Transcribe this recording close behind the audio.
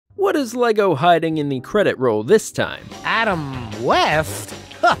What is LEGO hiding in the credit roll this time? Adam West?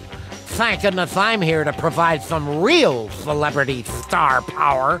 Huh. Thank goodness I'm here to provide some real celebrity star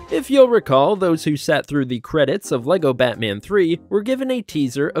power. If you'll recall, those who sat through the credits of LEGO Batman 3 were given a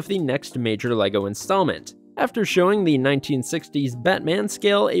teaser of the next major LEGO installment. After showing the 1960s Batman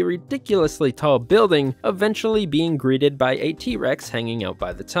scale a ridiculously tall building eventually being greeted by a T-Rex hanging out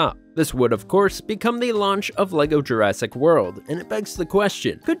by the top. This would, of course, become the launch of LEGO Jurassic World, and it begs the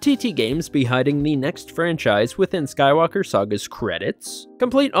question, could TT Games be hiding the next franchise within Skywalker Saga's credits?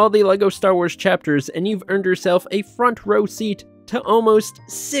 Complete all the LEGO Star Wars chapters and you've earned yourself a front row seat to almost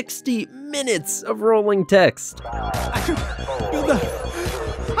 60 minutes of rolling text. I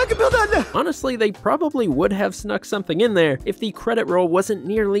can build that now! Honestly, they probably would have snuck something in there if the credit roll wasn't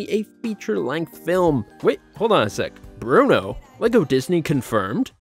nearly a feature-length film. Wait, hold on a sec. Bruno? LEGO Disney confirmed?